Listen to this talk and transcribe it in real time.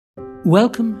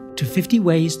Welcome to 50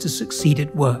 Ways to Succeed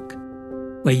at Work,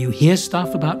 where you hear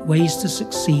stuff about ways to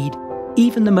succeed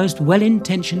even the most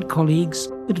well-intentioned colleagues,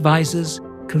 advisors,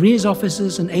 careers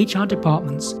officers and HR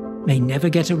departments may never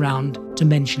get around to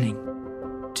mentioning.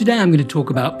 Today I'm going to talk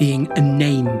about being a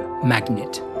name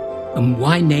magnet and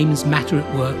why names matter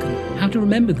at work and how to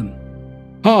remember them.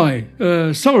 Hi,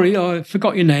 sorry, I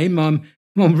forgot your name. I'm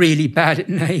really bad at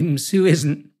names. Who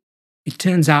isn't? It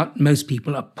turns out most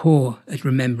people are poor at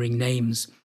remembering names.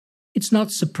 It's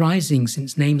not surprising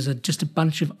since names are just a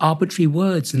bunch of arbitrary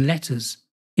words and letters.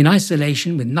 In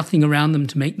isolation, with nothing around them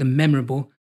to make them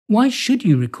memorable, why should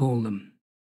you recall them?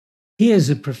 Here's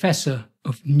a professor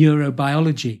of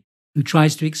neurobiology who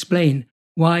tries to explain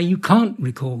why you can't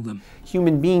recall them.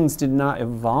 Human beings did not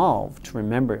evolve to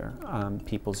remember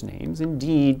people's names.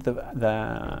 Indeed,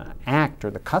 the act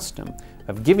or the custom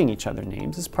of giving each other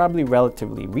names is probably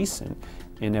relatively recent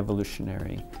in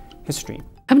evolutionary history.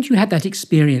 Haven't you had that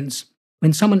experience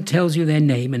when someone tells you their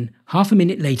name and half a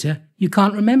minute later you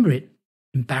can't remember it?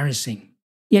 Embarrassing.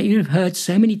 Yet you have heard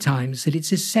so many times that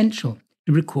it's essential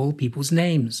to recall people's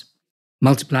names.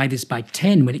 Multiply this by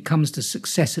 10 when it comes to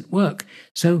success at work.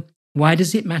 So why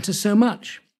does it matter so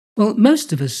much? Well,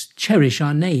 most of us cherish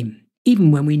our name,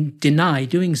 even when we deny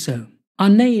doing so. Our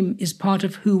name is part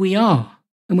of who we are,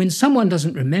 and when someone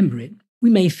doesn't remember it, we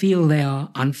may feel they are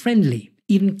unfriendly,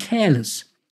 even careless,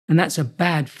 and that's a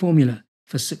bad formula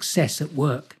for success at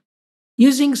work.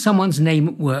 Using someone's name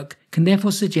at work can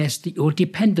therefore suggest that you're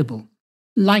dependable,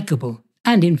 likable,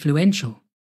 and influential.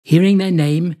 Hearing their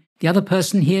name, the other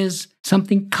person hears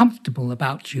something comfortable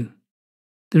about you.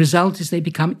 The result is they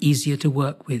become easier to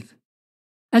work with.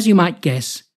 As you might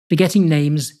guess, forgetting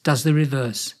names does the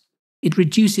reverse. It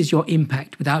reduces your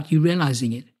impact without you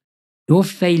realizing it. Your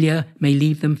failure may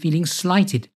leave them feeling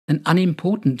slighted and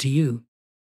unimportant to you.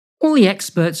 All the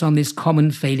experts on this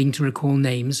common failing to recall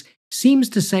names seems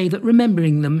to say that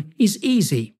remembering them is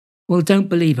easy. Well, don't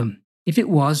believe them. If it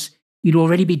was, you'd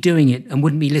already be doing it and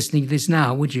wouldn't be listening to this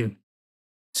now, would you?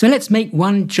 So let's make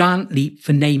one giant leap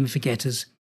for name forgetters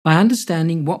by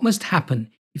understanding what must happen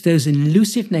if those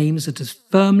elusive names are to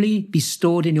firmly be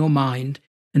stored in your mind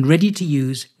and ready to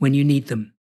use when you need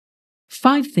them.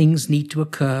 5 things need to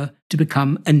occur to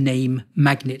become a name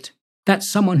magnet. That's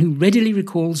someone who readily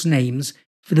recalls names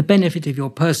for the benefit of your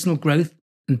personal growth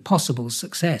and possible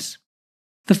success.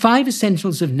 The 5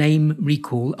 essentials of name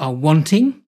recall are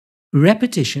wanting,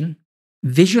 repetition,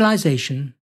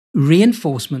 visualization,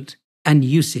 reinforcement, and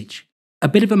usage. A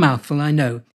bit of a mouthful, I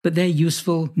know, but they're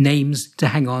useful names to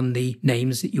hang on the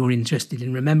names that you're interested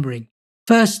in remembering.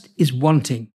 First is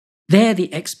wanting. There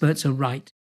the experts are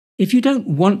right. If you don't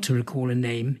want to recall a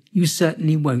name, you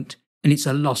certainly won't, and it's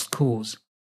a lost cause.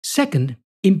 Second,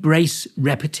 embrace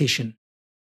repetition.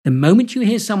 The moment you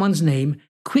hear someone's name,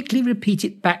 quickly repeat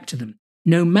it back to them,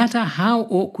 no matter how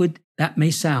awkward that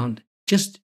may sound.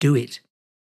 Just do it.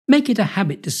 Make it a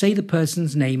habit to say the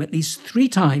person's name at least 3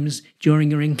 times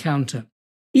during your encounter,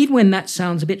 even when that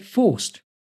sounds a bit forced.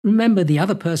 Remember, the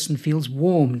other person feels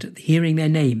warmed at hearing their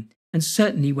name and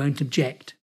certainly won't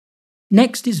object.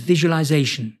 Next is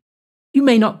visualization. You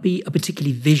may not be a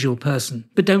particularly visual person,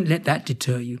 but don't let that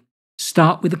deter you.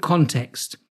 Start with the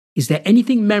context. Is there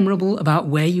anything memorable about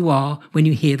where you are when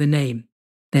you hear the name?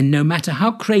 Then no matter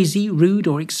how crazy, rude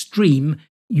or extreme,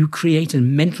 you create a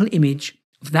mental image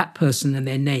of that person and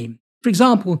their name. For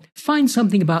example, find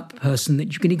something about the person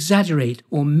that you can exaggerate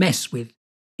or mess with.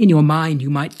 In your mind, you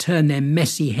might turn their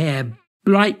messy hair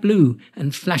bright blue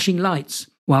and flashing lights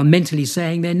while mentally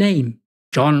saying their name.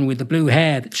 John with the blue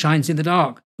hair that shines in the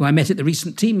dark, who I met at the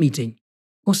recent team meeting.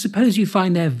 Or suppose you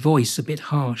find their voice a bit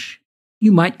harsh.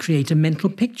 You might create a mental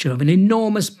picture of an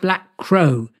enormous black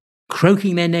crow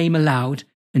croaking their name aloud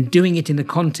and doing it in the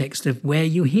context of where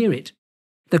you hear it.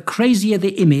 The crazier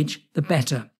the image, the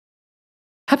better.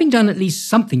 Having done at least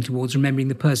something towards remembering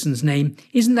the person's name,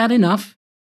 isn't that enough?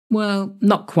 Well,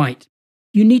 not quite.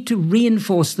 You need to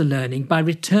reinforce the learning by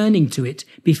returning to it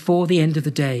before the end of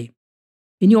the day.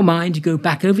 In your mind, you go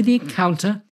back over the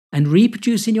encounter and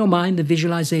reproduce in your mind the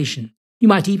visualization. You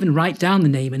might even write down the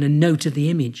name and a note of the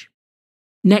image.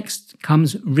 Next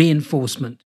comes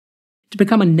reinforcement. To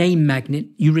become a name magnet,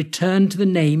 you return to the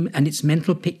name and its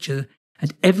mental picture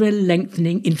at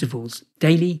ever-lengthening intervals,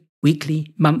 daily,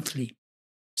 weekly, monthly.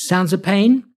 Sounds a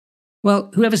pain? Well,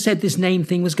 whoever said this name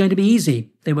thing was going to be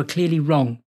easy, they were clearly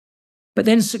wrong. But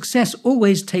then success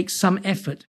always takes some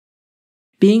effort.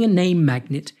 Being a name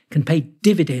magnet can pay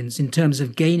dividends in terms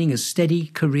of gaining a steady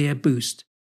career boost.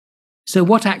 So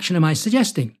what action am I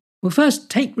suggesting? Well,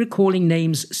 first, take recalling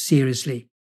names seriously.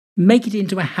 Make it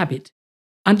into a habit.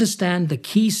 Understand the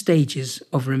key stages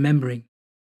of remembering.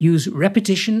 Use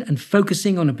repetition and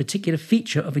focusing on a particular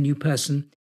feature of a new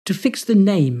person to fix the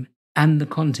name and the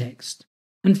context.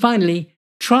 And finally,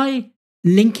 try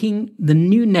linking the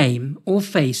new name or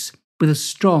face with a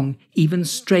strong, even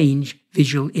strange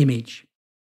visual image.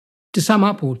 To sum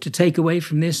up or to take away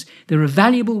from this, there are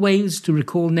valuable ways to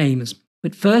recall names,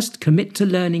 but first commit to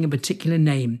learning a particular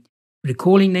name.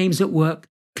 Recalling names at work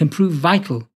can prove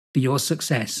vital for your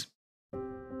success.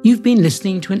 You've been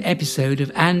listening to an episode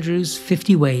of Andrew's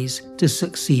 50 Ways to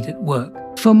Succeed at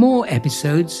Work. For more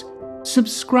episodes,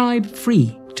 subscribe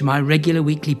free to my regular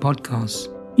weekly podcasts.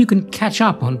 You can catch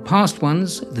up on past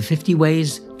ones at the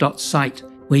 50ways.site,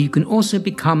 where you can also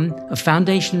become a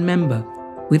foundation member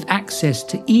with access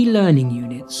to e-learning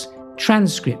units,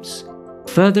 transcripts,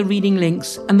 further reading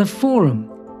links, and the forum,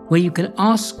 where you can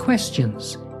ask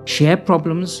questions, share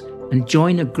problems, and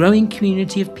join a growing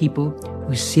community of people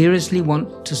who seriously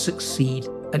want to succeed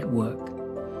at work.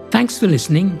 Thanks for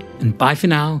listening, and bye for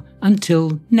now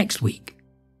until next week.